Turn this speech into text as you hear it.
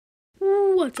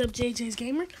What's up, JJ's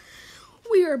Gamer?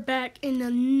 We are back in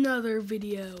another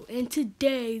video, and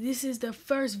today this is the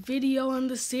first video on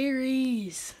the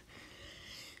series.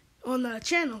 On the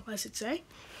channel, I should say.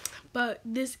 But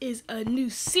this is a new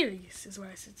series, is what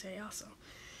I should say also.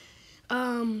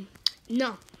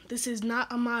 No, this is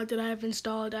not a mod that I have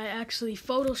installed. I actually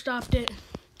photoshopped it.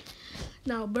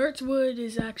 Now, Birchwood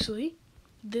is actually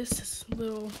this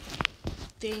little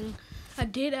thing. I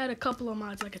did add a couple of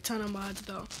mods, like a ton of mods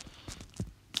though.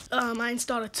 I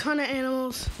installed a ton of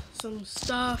animals, some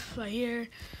stuff right here,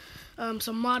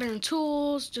 some modern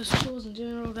tools, just tools in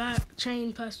general. That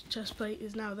chain plus chest plate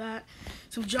is now that.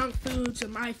 Some junk food,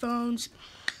 some iPhones.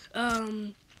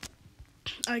 I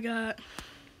got,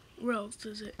 what else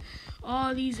is it?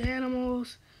 All these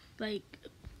animals, like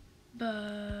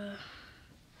the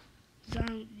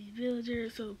zombie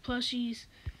villagers, so plushies,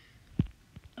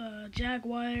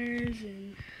 jaguars,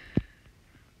 and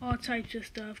all types of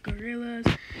stuff, gorillas,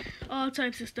 all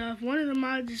types of stuff. One of the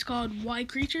mods is called Y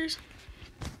Creatures.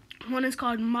 One is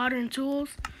called Modern Tools.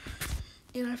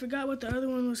 And I forgot what the other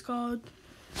one was called.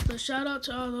 But shout out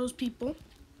to all those people.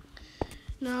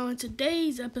 Now in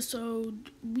today's episode,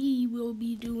 we will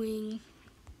be doing,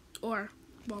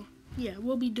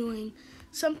 we'll be doing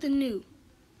something new.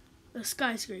 A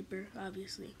skyscraper,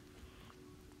 obviously.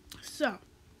 So,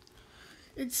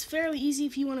 it's fairly easy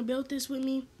if you want to build this with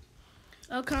me.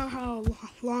 I'll count how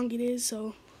long it is.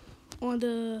 So on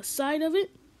the side of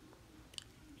it,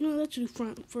 let's do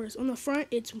front first. On the front,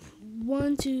 it's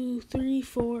 1, 2, 3,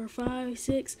 4, 5,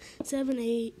 6, 7,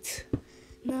 8,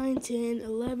 9, 10,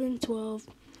 11, 12,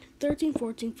 13,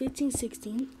 14, 15,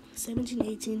 16, 17,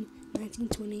 18, 19,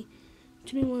 20,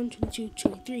 21, 22,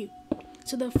 23.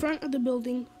 So the front of the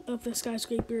building of the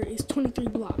skyscraper is 23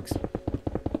 blocks.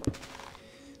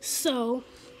 So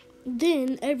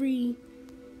then every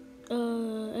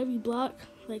block,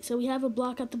 so we have a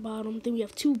block at the bottom, then we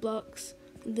have 2 blocks,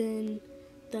 then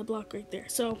that block right there.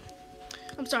 So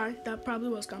I'm sorry, that probably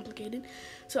was complicated.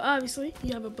 So obviously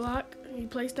you have a block you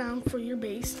place down for your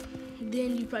base,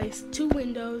 then you place 2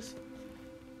 windows,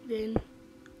 then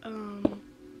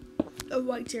a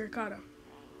white terracotta.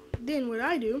 Then what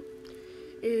I do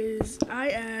is I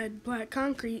add black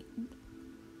concrete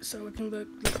so it can look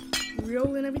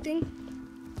real and everything.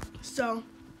 So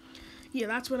yeah,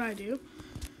 that's what I do.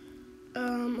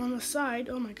 On the side,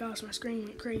 oh my gosh, my screen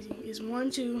went crazy, is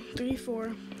 1, 2, 3,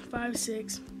 4, 5,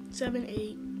 6, 7,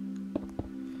 8,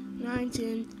 9,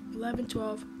 10, 11,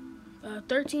 12,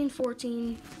 13,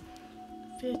 14,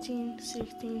 15,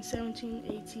 16, 17,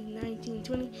 18, 19,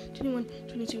 20, 21,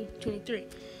 22, 23.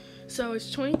 So it's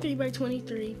 23 by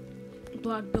 23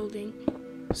 block building.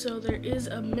 So there is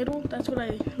a middle. That's what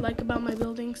I like about my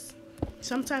buildings.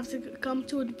 Sometimes it could come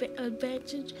to an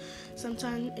advantage,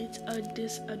 sometimes it's a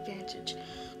disadvantage.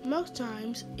 Most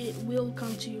times it will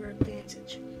come to your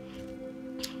advantage.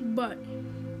 But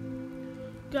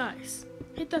guys,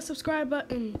 hit that subscribe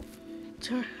button,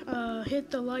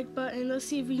 hit the like button. Let's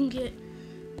see if we can get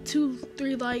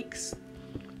 2-3 likes.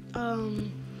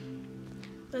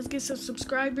 Let's get some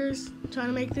subscribers. I'm trying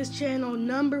to make this channel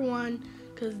 #1,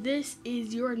 because this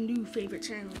is your new favorite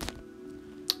channel.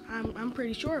 I'm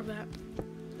pretty sure of that.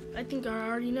 I think I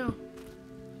already know.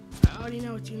 I already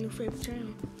know it's your new favorite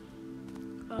channel.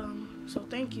 So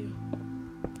thank you.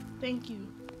 Thank you.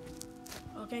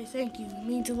 Okay, thank you. It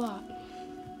means a lot.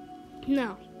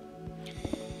 Now,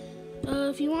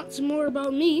 if you want some more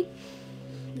about me,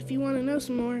 if you want to know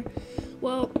some more,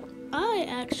 well, I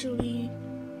actually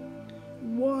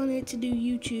wanted to do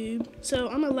YouTube. So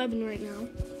I'm 11 right now.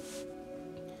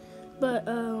 But,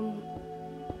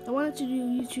 I wanted to do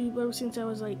YouTube ever since I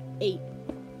was like 8,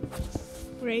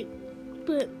 right?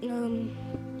 But,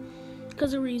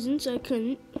 because of reasons, I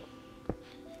couldn't.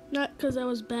 Not because I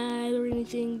was bad or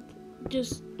anything,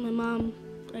 just my mom,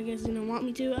 I guess, didn't want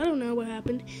me to. I don't know what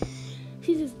happened.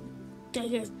 She just, I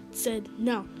guess, said,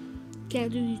 no,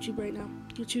 can't do YouTube right now.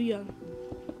 You're too young.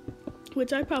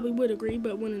 Which I probably would agree,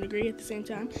 but wouldn't agree at the same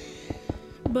time.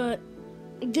 But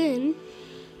then,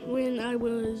 when I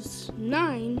was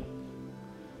 9,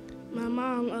 my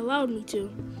mom allowed me to.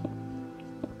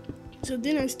 So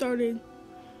then I started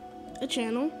a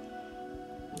channel,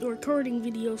 recording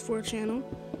videos for a channel.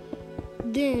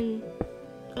 Then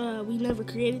we never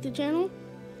created the channel,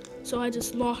 so I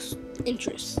just lost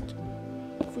interest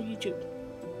for YouTube.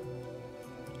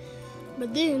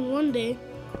 But then one day,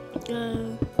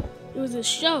 it was a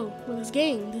show, or this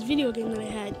video game that I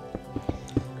had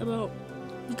about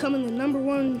becoming the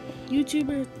 #1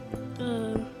 YouTuber.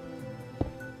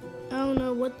 I don't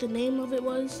know what the name of it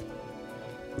was,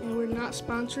 and we're not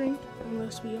sponsoring,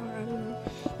 unless we are, I don't know,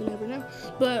 you never know.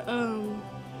 But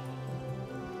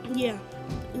yeah,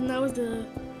 and that was the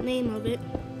name of it.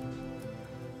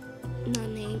 Not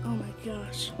name, oh my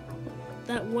gosh.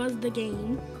 That was the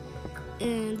game.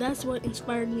 And that's what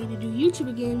inspired me to do YouTube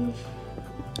again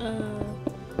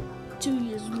 2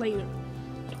 years later.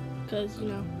 Because, you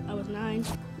know, I was 9,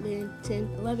 then 10,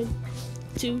 11,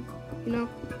 2, you know,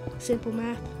 simple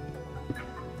math.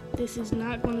 This is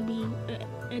not going to be an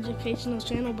educational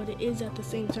channel, but it is at the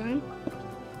same time.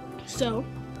 So,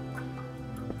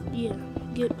 yeah,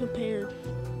 get prepared.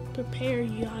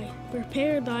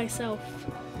 Prepare thyself.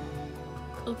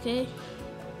 Okay?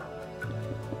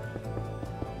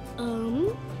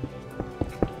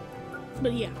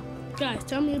 But yeah, guys,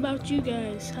 tell me about you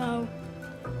guys. How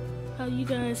you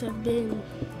guys have been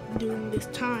during this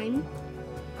time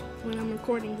when I'm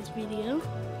recording this video.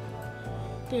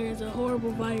 There's a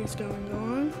horrible virus going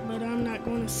on, but I'm not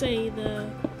going to say the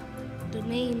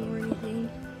name or anything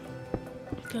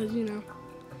because, you know,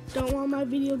 don't want my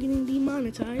video getting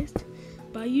demonetized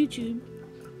by YouTube.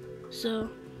 So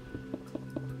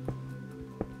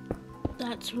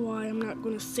that's why I'm not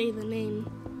going to say the name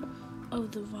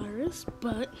of the virus,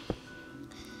 but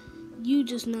you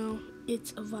just know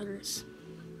it's a virus.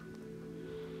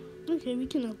 Okay, we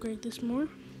can upgrade this more.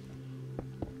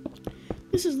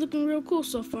 This is looking real cool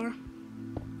so far.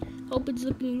 Hope it's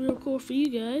looking real cool for you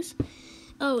guys.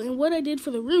 Oh, and what I did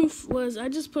for the roof was I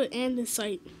just put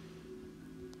andesite.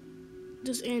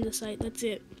 Just andesite, that's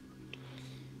it.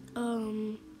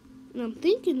 And I'm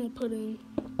thinking of putting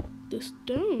the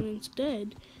stone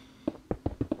instead.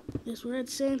 This red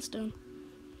sandstone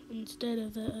instead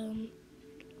of the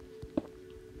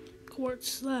quartz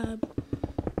slab.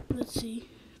 Let's see.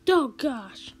 Oh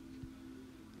gosh.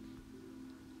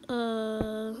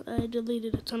 I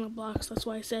deleted a ton of blocks, that's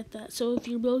why I said that. So if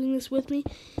you're building this with me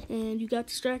and you got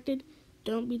distracted,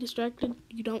 don't be distracted.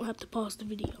 You don't have to pause the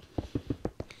video.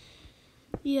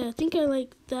 Yeah, I think I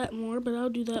like that more, but I'll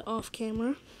do that off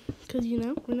camera. Because, you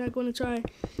know, we're not going to try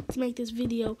to make this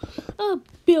video 1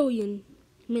 billion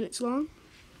minutes long.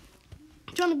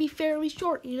 I'm trying to be fairly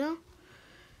short, you know.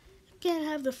 Can't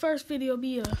have the first video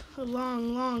be a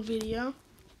long video.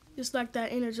 Just like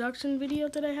that introduction video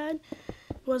that I had.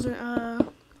 Wasn't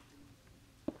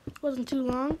too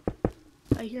long.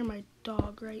 I hear my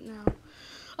dog right now.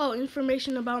 Oh,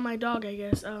 information about my dog, I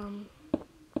guess.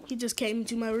 He just came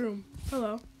into my room.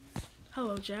 Hello,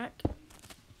 Jack.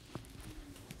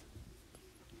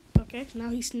 Okay, now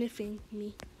he's sniffing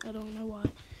me. I don't know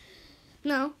why.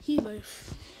 No, he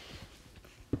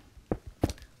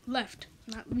left,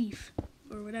 not leaf,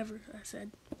 or whatever I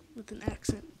said with an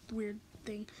accent. Weird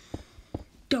thing.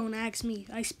 Don't ask me.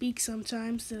 I speak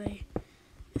sometimes. I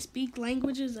speak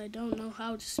languages I don't know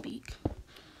how to speak.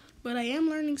 But I am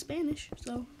learning Spanish,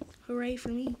 so hooray for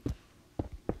me.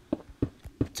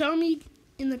 Tell me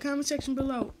in the comment section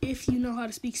below if you know how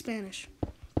to speak Spanish.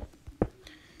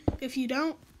 If you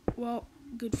don't, well,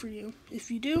 good for you.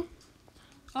 If you do,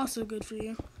 also good for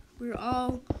you. We're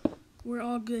all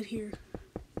good here.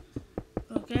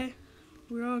 Okay?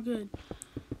 We're all good.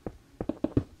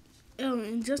 Oh,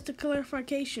 and just a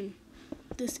clarification,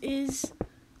 this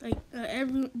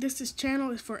channel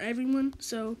is for everyone,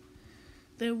 so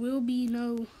there will be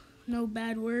no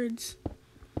bad words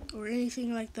or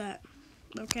anything like that.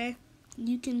 Okay?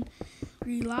 You can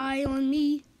rely on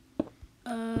me.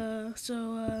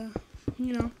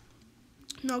 You know,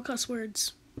 no cuss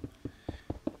words.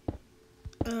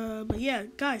 But yeah,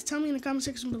 guys, tell me in the comment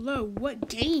section below what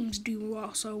games do you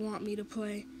also want me to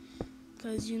play.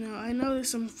 Because, you know, I know there's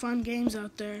some fun games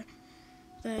out there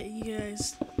that you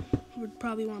guys would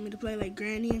probably want me to play, like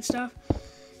Granny and stuff.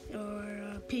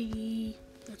 Or Piggy,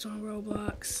 that's on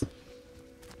Roblox.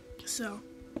 So,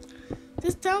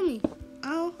 just tell me.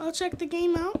 I'll check the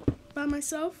game out by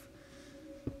myself.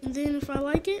 And then if I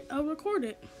like it, I'll record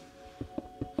it.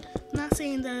 I'm not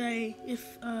saying that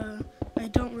if I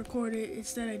don't record it,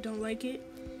 it's that I don't like it.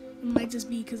 It might just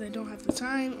be because I don't have the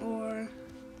time, or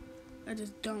I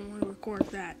just don't want to record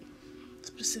that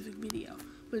specific video.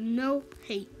 But no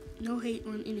hate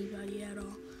on anybody at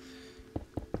all.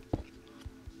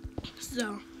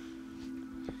 So,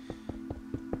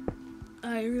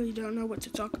 I really don't know what to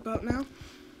talk about now,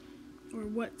 or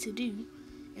what to do.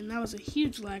 And that was a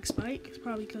huge lag spike. It's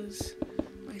probably because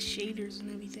my shaders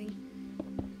and everything.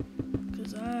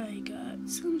 Because I got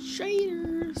some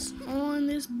shaders on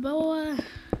this boy.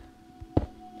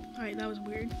 Alright, that was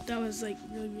weird. That was like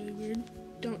really weird.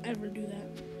 Don't ever do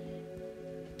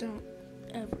that. Don't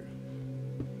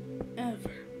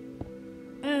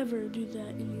ever do that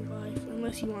in your life.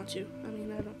 Unless you want to. I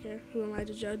mean, I don't care. Who am I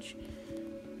to judge?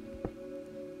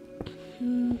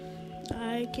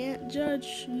 I can't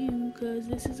judge you, cause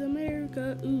this is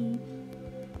America. Ooh,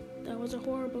 that was a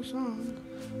horrible song.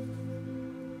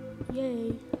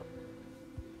 Yay.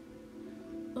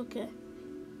 Okay.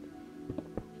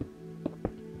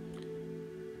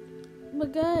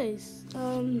 But guys,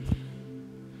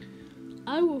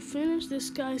 I will finish this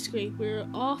skyscraper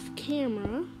off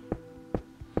camera.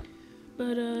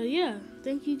 But yeah,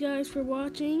 thank you guys for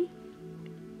watching.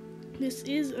 This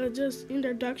is just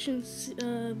introduction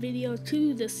video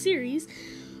to the series,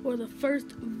 or the first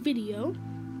video.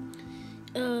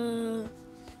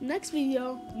 Next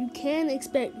video, you can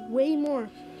expect way more.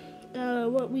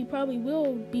 What we probably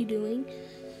will be doing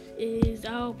is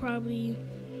I'll probably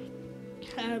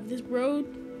have this road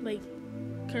like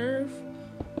curve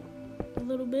a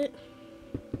little bit,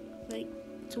 like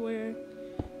to where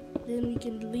then we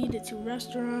can lead it to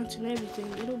restaurants and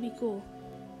everything. It'll be cool.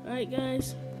 Alright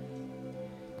guys,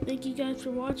 thank you guys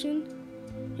for watching.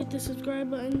 Hit the subscribe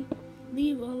button,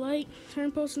 leave a like,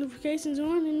 turn post notifications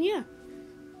on, and yeah,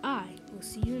 I will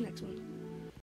see you in the next one.